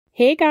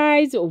Hey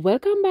guys,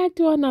 welcome back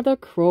to another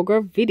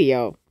Kroger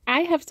video.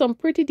 I have some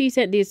pretty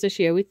decent deals to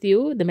share with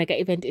you. The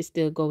mega event is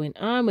still going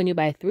on. When you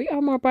buy 3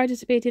 or more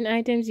participating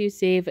items, you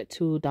save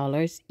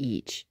 $2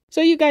 each.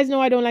 So you guys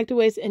know I don't like to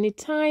waste any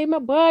time,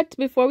 but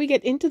before we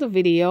get into the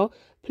video,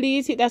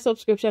 please hit that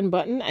subscription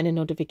button and the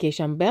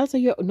notification bell so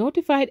you're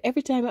notified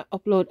every time I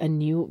upload a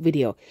new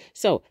video.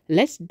 So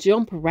let's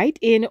jump right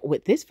in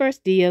with this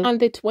first deal on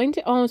the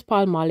 20-ounce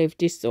Palmolive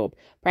dish soap,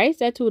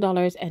 priced at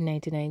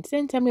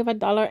 $2.99, and we have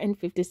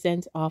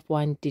 $1.50 off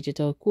one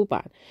digital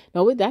coupon.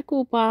 Now with that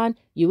coupon,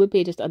 you will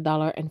pay just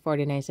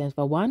 $1.49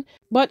 for one.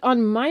 But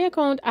on my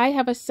account, I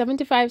have a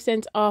 75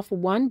 cents off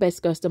one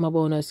best customer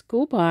bonus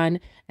coupon,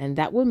 and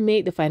that will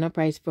make the final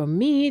price for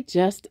me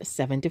just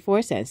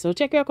 74 cents. So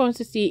check your accounts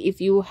to see if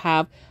you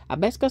have a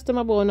best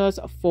customer bonus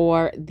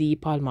for the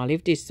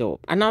Palmolive dish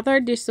soap. Another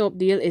dish soap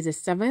deal is a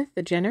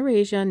 7th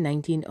generation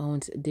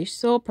 19-ounce dish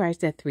soap,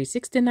 priced at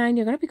 $3.69.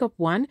 You're going to pick up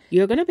one.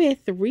 You're going to pay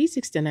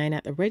 $3.69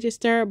 at the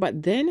register,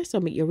 but then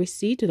submit your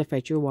receipt to the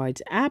Fetch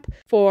Rewards app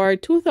for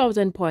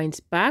 2,000 points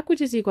back,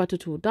 which is equal to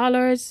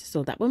 $2.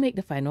 So that will make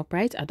the final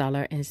price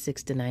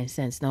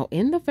 $1.69. Now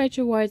in the Fetch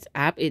Rewards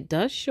app, it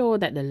does show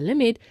that the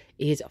limit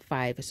is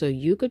 5. So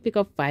you could pick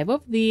up 5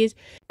 of these,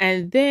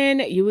 and then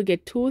you will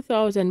get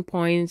 2,000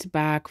 points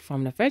back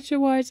from the Fetch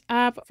Rewards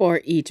app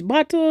for each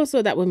bottle.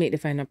 So that will make the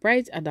final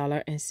price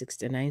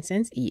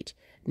 $1.69 each.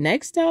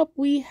 Next up,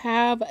 we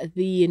have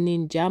the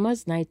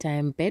Ninjamas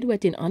Nighttime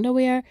Bedwetting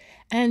Underwear,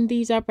 and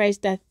these are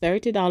priced at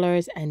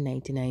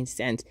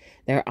 $30.99.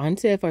 They're on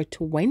sale for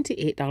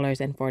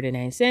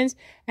 $28.49,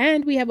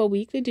 and we have a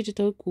weekly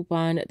digital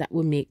coupon that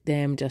will make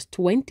them just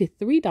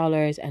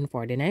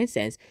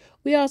 $23.49.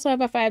 We also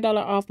have a $5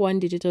 off one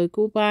digital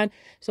coupon,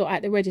 so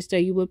at the register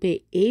you will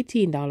pay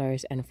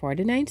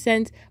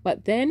 $18.49,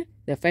 but then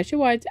the Fetch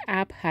Rewards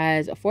app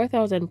has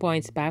 4,000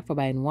 points back for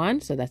buying one,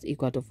 so that's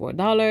equal to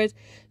 $4.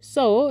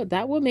 So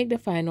that will make the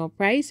final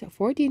price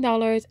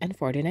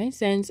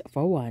 $14.49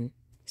 for one.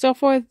 So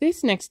for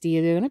this next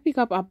deal, you're going to pick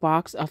up a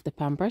box of the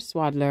Pampers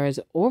Swaddlers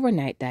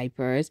overnight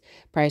diapers,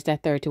 priced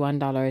at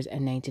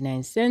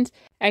 $31.99.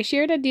 I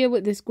shared a deal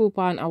with this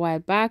coupon a while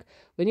back.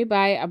 When you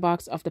buy a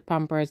box of the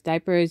Pampers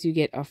diapers, you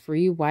get a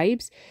free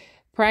wipes,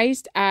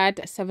 priced at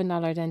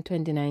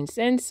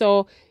 $7.29.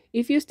 So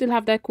if you still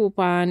have that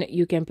coupon,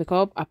 you can pick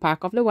up a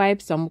pack of the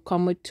wipes. Some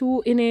come with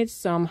 2 in it,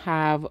 some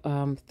have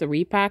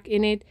 3-pack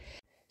in it.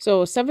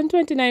 So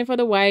 $7.29 for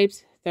the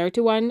wipes,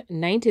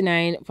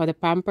 $31.99 for the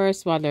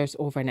Pampers Swaddlers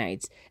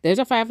overnights. There's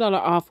a $5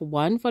 off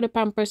one for the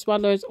Pampers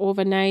Swaddlers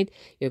overnight.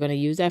 You're going to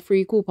use that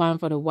free coupon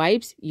for the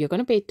wipes. You're going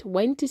to pay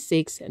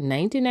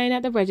 $26.99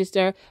 at the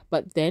register,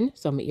 but then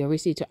submit your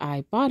receipt to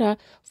IBOTTA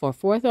for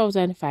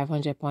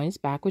 4,500 points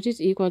back, which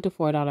is equal to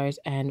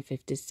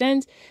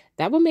 $4.50.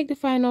 That will make the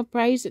final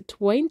price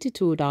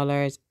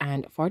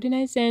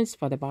 $22.49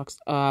 for the box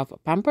of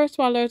Pampers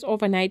Swaddlers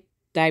overnight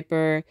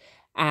diaper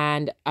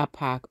and a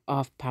pack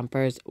of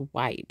Pampers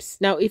wipes.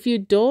 Now, if you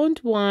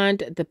don't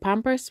want the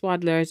Pampers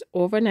Swaddlers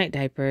overnight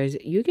diapers,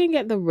 you can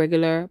get the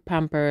regular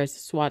Pampers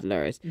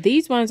Swaddlers.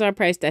 These ones are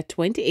priced at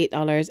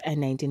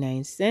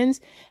 $28.99.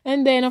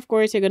 And then, of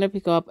course, you're going to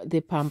pick up the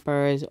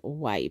Pampers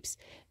wipes.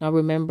 Now,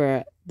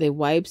 remember, the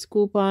wipes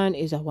coupon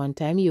is a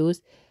one-time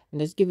use. I'm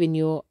just giving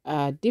you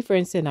a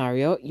different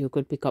scenario. You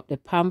could pick up the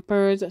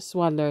Pampers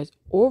Swaddlers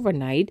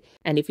overnight,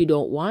 and if you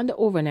don't want the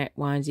overnight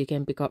ones, you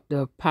can pick up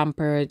the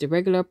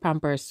regular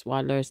Pampers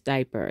Swaddlers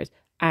diapers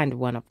and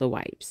one of the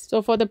wipes.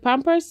 So for the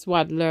Pampers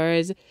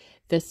Swaddlers,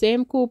 the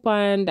same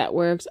coupon that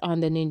works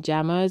on the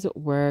Ninjamas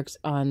works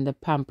on the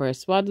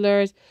Pampers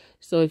Swaddlers.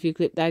 So if you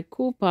click that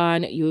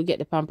coupon, you will get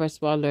the Pampers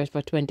Swaddlers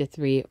for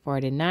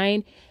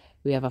 $23.49.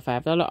 We have a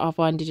 $5 off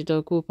one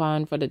digital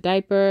coupon for the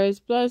diapers,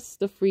 plus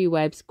the free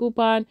wipes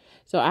coupon.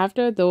 So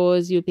after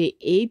those, you pay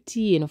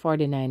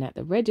 $18.49 at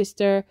the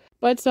register,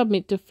 but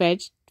submit to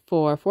Fetch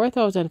for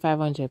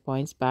 4,500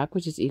 points back,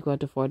 which is equal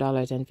to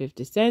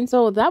 $4.50.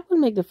 So that will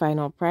make the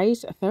final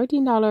price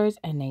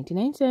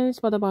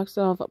 $13.99 for the box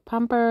of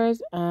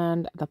Pampers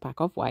and the pack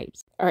of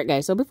wipes. All right,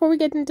 guys, so before we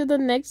get into the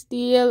next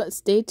deal,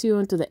 stay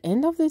tuned to the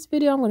end of this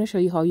video. I'm going to show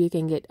you how you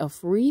can get a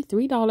free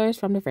 $3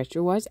 from the Fetch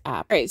Rewards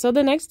app. All right, so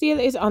the next deal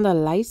is on the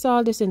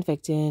Lysol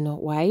disinfecting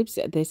wipes.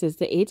 This is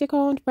the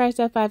 8-count,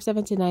 priced at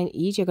 $5.79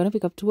 each. You're going to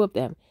pick up 2 of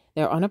them.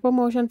 They're on a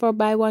promotion for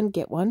buy one,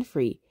 get one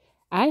free.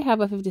 I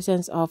have a 50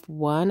 cents off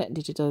one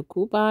digital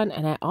coupon,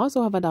 and I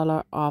also have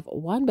 $1 off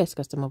one best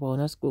customer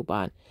bonus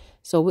coupon.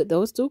 So with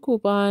those 2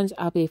 coupons,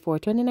 I'll pay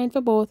 $4.29 for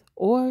both,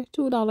 or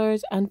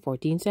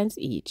 $2.14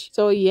 each.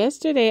 So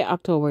yesterday,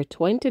 October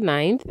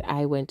 29th,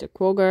 I went to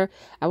Kroger.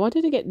 I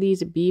wanted to get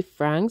these beef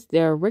franks.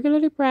 They're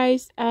regularly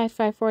priced at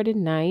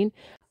 $5.49.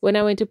 When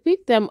I went to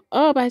pick them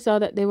up, I saw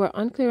that they were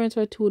on clearance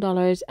for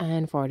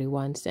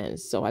 $2.41.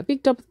 So I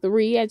picked up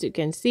 3, as you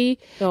can see.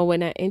 So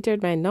when I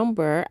entered my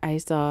number, I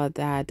saw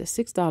that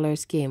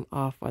 $6 came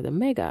off for the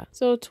mega.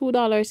 So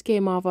 $2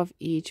 came off of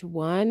each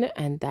one,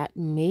 and that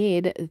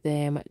made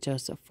them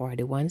just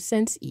 41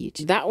 cents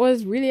each. That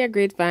was really a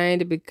great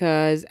find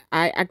because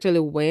I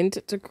actually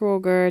went to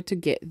Kroger to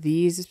get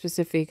these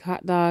specific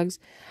hot dogs.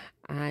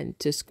 and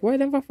to score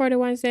them for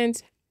 41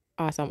 cents.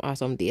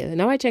 Awesome deal.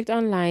 Now I checked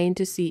online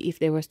to see if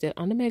they were still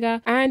on the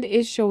mega, and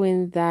it's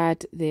showing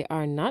that they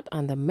are not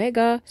on the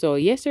mega. So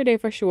yesterday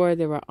for sure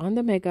they were on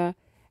the mega,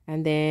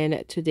 and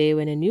then today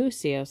when a new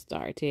sale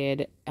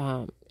started,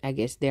 I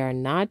guess they are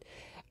not.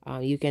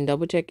 You can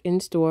double check in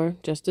store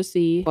just to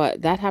see,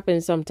 but that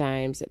happens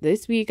sometimes.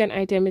 This week an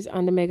item is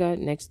on the mega,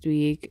 next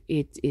week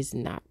it is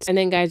not. And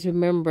then guys,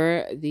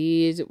 remember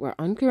these were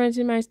on clearance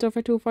in my store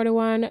for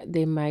 $2.41.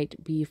 They might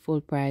be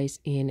full price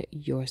in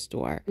your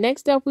store.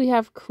 Next up we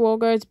have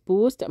Kroger's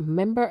Boost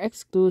member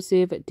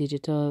exclusive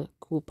digital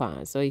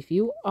coupons. So if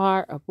you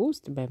are a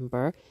Boost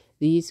member,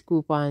 these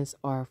coupons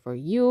are for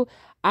you.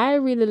 I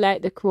really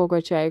like the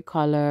Kroger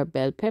tricolor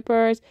bell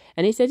peppers,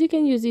 and it says you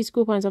can use these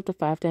coupons up to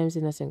 5 times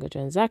in a single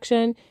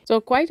transaction. So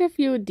quite a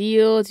few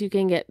deals. You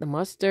can get the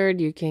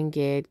mustard, you can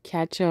get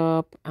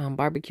ketchup,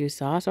 barbecue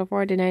sauce for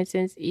 49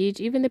 cents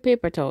each, even the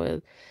paper towel.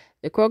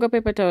 The Kroger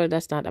paper towel,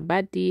 that's not a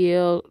bad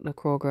deal. The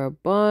Kroger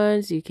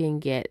buns, you can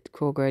get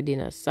Kroger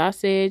dinner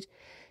sausage.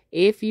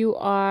 If you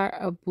are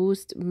a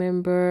Boost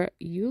member,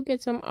 you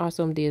get some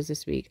awesome deals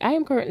this week. I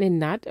am currently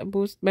not a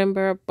Boost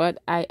member, but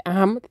I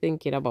am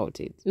thinking about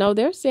it. Now,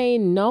 they're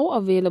saying now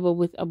available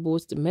with a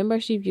Boost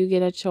membership, you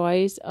get a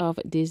choice of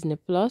Disney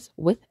Plus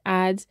with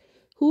ads,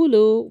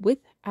 Hulu with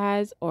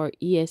ads, or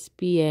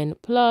ESPN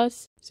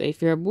Plus. So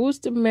if you're a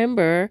Boost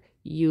member,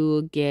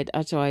 you get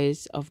a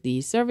choice of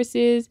these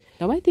services.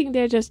 Now, I think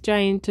they're just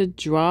trying to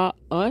draw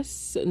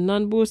us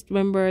non-Boost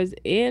members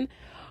in,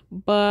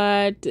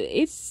 but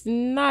it's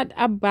not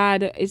a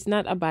bad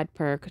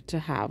perk to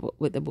have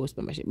with the Boost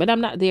membership. But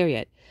I'm not there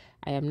yet.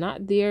 I am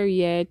not there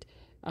yet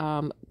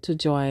to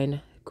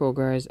join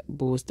Kroger's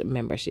Boost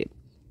membership.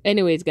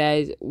 Anyways,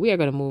 guys, we are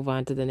going to move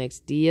on to the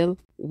next deal,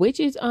 which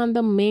is on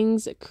the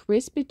Ming's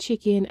crispy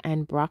chicken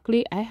and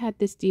broccoli. I had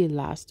this deal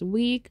last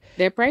week.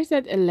 They're priced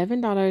at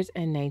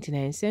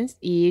 $11.99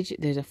 each.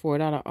 There's a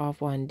 $4 off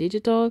one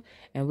digital,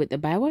 and with the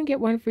buy one get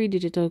one free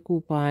digital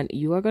coupon,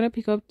 you are going to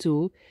pick up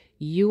 2.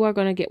 You are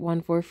going to get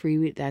 1 for free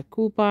with that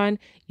coupon.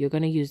 You're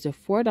going to use the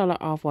 $4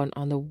 off one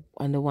on the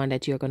one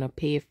that you're going to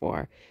pay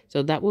for.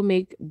 So that will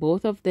make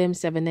both of them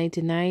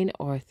 $7.99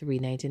 or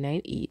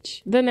 $3.99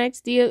 each. The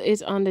next deal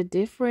is on the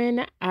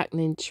different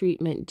acne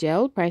treatment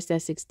gel, priced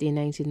at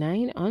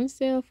 $16.99, on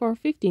sale for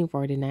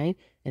 $15.49,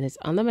 and it's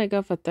on the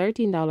mega for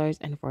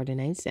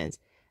 $13.49.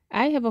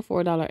 I have a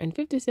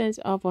 $4.50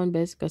 off on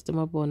best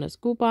customer bonus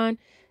coupon.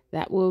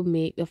 That will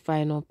make the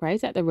final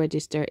price at the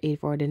register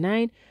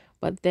 $8.49.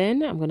 But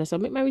then I'm going to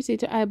submit my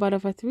receipt to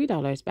IBOTTA for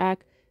 $3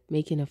 back,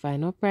 making a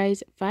final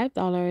price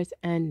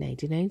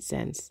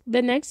 $5.99.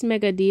 The next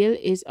mega deal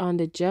is on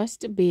the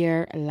Just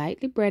Bare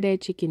lightly breaded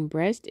chicken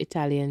breast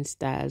Italian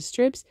style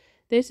strips.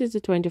 This is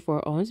a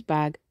 24-ounce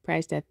bag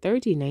priced at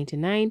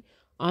 $13.99,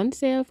 on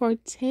sale for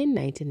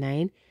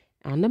 $10.99,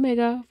 on the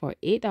mega for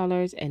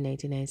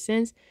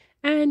 $8.99,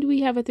 and we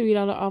have a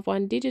 $3 off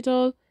on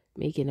digital,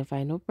 making a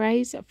final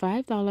price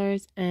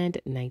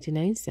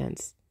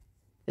 $5.99.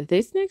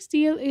 This next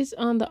deal is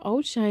on the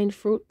Outshine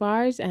fruit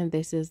bars, and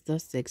this is the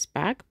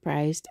 6-pack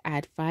priced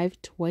at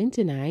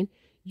 $5.29.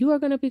 You are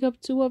going to pick up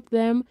 2 of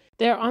them.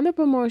 They're on the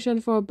promotion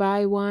for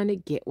buy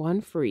one, get one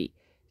free.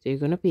 So you're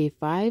going to pay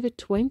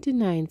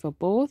 $5.29 for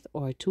both,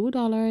 or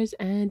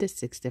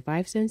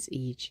 $2.65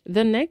 each.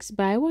 The next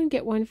buy one,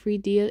 get one free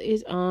deal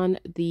is on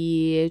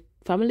the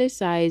family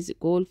size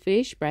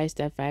goldfish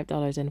priced at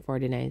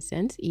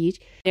 $5.49 each.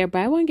 They're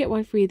buy one, get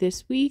one free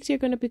this week. So you're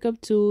going to pick up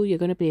 2. You're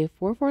going to pay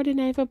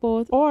 $4.49 for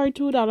both, or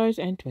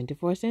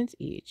 $2.24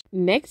 each.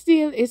 Next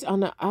deal is on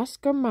the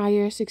Oscar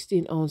Mayer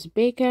 16-ounce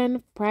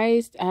bacon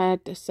priced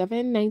at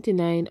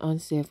 $7.99, on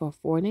sale for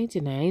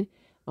 $4.99.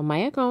 On my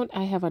account,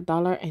 I have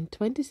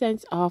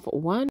 $1.20 off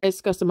one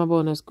best customer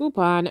bonus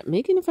coupon,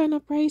 making the final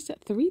price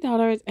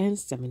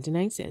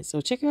 $3.79.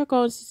 So check your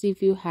accounts to see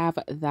if you have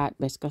that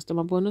best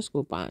customer bonus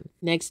coupon.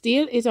 Next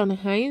deal is on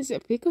Heinz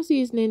pickle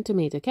seasoning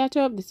tomato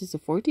ketchup. This is a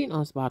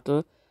 14-ounce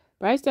bottle,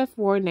 priced at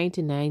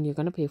 $4.99. You're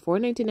going to pay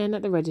 $4.99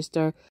 at the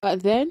register,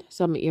 but then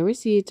submit your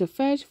receipt to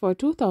fetch for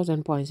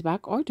 2,000 points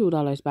back or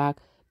 $2 back,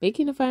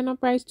 making the final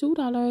price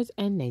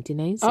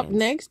 $2.99. Up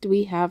next,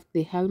 we have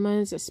the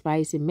Hellmann's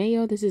Spicy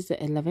Mayo. This is the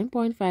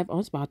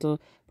 11.5-ounce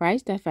bottle,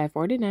 priced at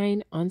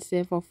 $5.49, on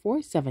sale for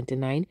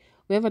 $4.79.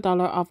 We have $1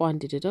 off on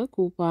digital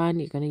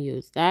coupon. You're going to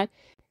use that.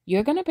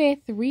 You're going to pay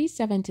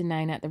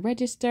 $3.79 at the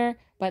register,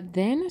 but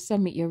then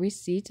submit your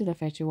receipt to the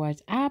Fetch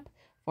Rewards app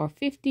for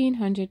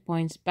 1,500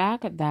 points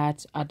back.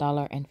 That's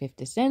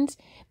 $1.50,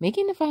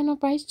 making the final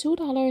price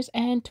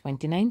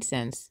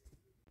 $2.29.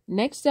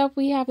 Next up,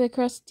 we have the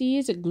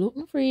Krusteaz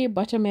gluten-free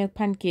buttermilk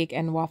pancake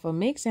and waffle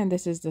mix, and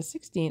this is the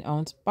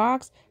 16-ounce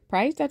box,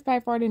 priced at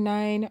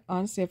 $5.49,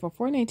 on sale for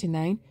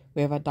 $4.99.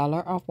 We have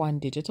 $1 off one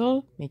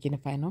digital, making the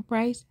final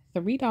price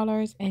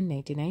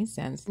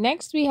 $3.99.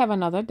 Next, we have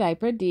another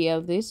diaper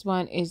deal. This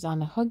one is on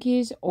the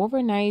Huggies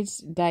overnight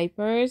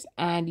diapers,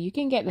 and you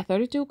can get the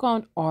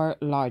 32-count or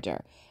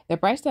larger. They're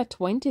priced at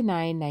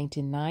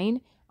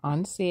 $29.99,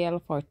 on sale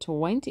for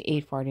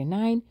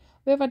 $28.49.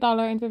 We have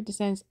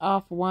 $1.50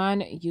 off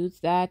one. Use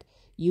that.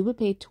 you will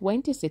pay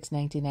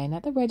 $26.99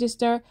 at the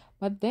register,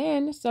 but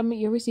then submit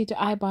your receipt to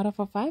IBOTTA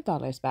for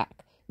 $5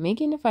 back,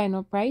 making the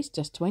final price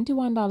just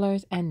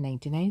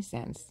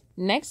 $21.99.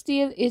 Next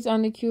deal is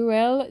on the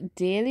Curel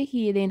Daily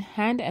Healing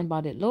Hand and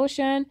Body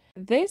Lotion.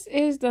 This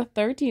is the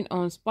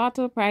 13-ounce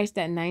bottle priced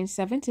at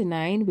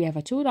 $9.79. We have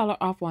a $2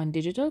 off one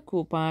digital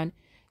coupon.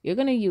 You're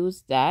going to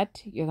use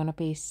that. You're going to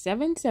pay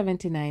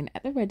 $7.79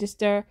 at the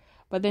register,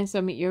 but then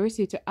submit your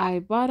receipt to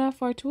IBOTTA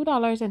for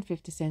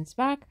 $2.50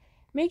 back,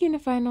 making the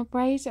final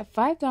price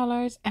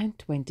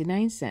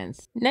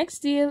 $5.29. Next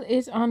deal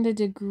is on the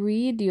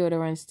Degree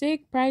deodorant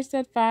stick, priced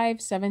at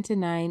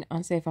 $5.79,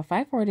 on sale for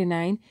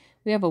 $5.49.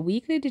 We have a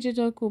weekly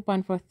digital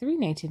coupon for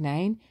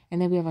 $3.99,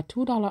 and then we have a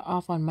 $2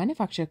 off on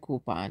manufacturer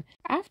coupon.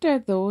 After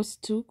those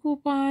two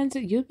coupons,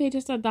 you'll pay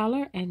just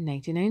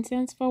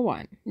 $1.99 for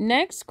one.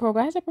 Next,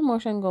 Kroger has a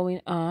promotion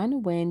going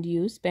on. When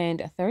you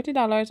spend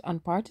 $30 on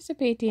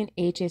participating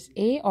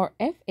HSA or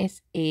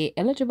FSA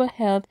eligible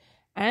health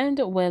and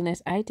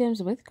wellness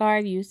items with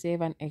card, you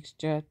save an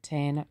extra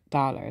 $10.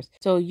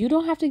 So you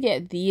don't have to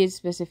get these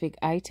specific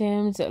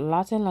items.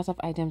 Lots and lots of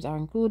items are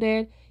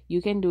included.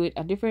 You can do it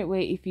a different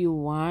way if you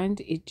want.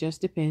 It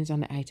just depends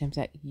on the items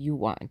that you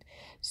want.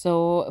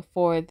 So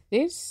for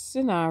this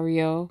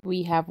scenario,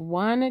 we have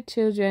one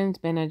children's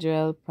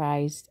Benadryl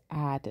priced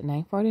at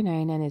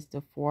 $9.49, and it's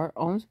the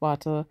 4-ounce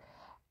bottle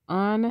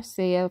on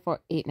sale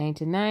for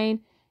 $8.99.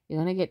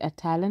 You're going to get a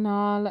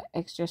Tylenol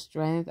Extra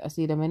Strength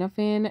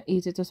Acetaminophen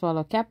Easy to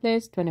Swallow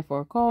capless,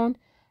 24 count,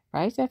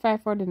 priced at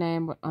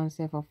 $5.49 but on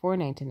sale for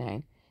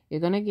 $4.99. You're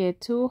going to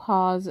get 2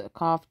 Halls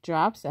cough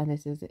drops, and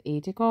this is the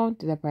 80 count.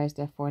 They're priced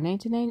at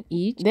 $4.99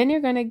 each. Then you're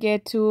going to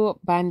get 2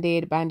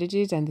 Band-Aid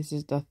bandages, and this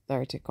is the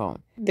 30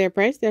 count. They're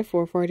priced at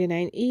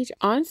 $4.49 each,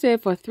 on sale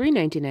for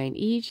 $3.99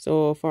 each.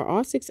 So for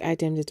all 6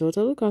 items, the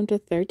total will come to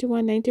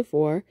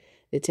 $31.94.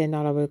 The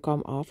 $10 will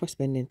come off for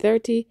spending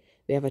 $30.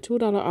 We have a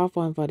 $2 off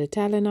one for the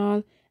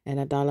Tylenol and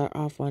a $1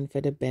 off one for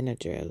the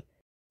Benadryl.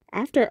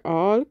 After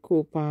all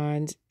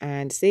coupons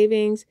and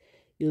savings,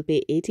 you'll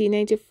pay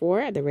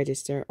 $18.94 at the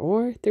register,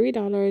 or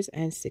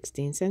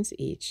 $3.16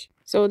 each.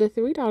 So the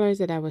 $3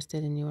 that I was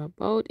telling you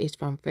about is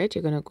from Fetch.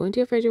 You're going to go into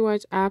your Fetch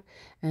Rewards app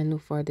and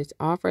look for this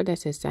offer that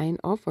says sign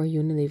up for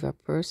Unilever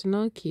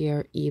personal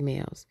care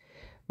emails.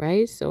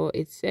 Right? So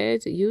it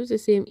says use the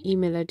same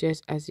email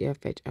address as your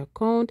Fetch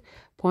account.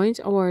 Points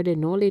awarded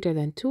no later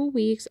than 2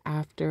 weeks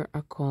after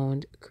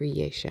account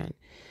creation.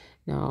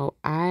 Now,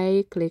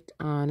 I clicked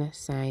on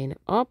sign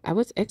up. I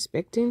was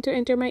expecting to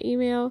enter my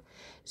email,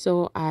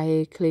 so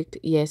I clicked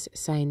yes,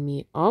 sign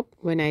me up.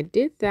 When I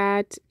did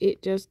that,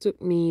 it just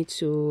took me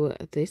to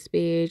this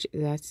page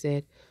that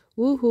said,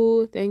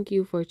 woohoo, thank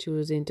you for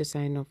choosing to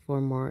sign up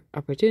for more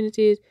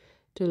opportunities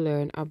to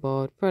learn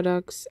about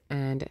products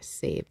and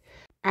save.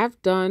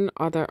 I've done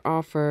other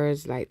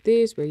offers like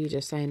this where you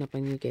just sign up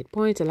and you get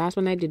points. The last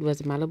one I did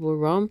was Malibu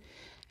Rum,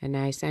 and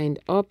I signed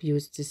up,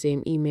 used the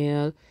same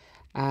email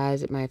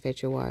as my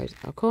Fetch Rewards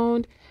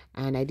account,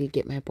 and I did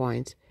get my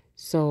points.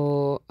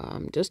 So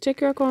just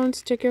check your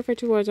accounts, check your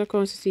Fetch Rewards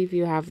accounts to see if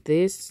you have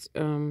this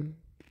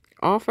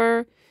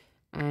offer,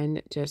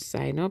 and just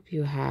sign up.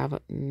 You have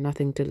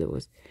nothing to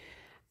lose.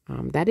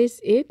 That is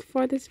it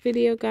for this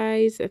video,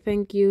 guys.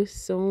 Thank you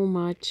so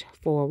much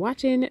for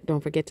watching.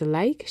 Don't forget to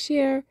like,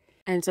 share,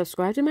 and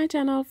subscribe to my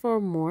channel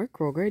for more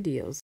Kroger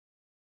deals.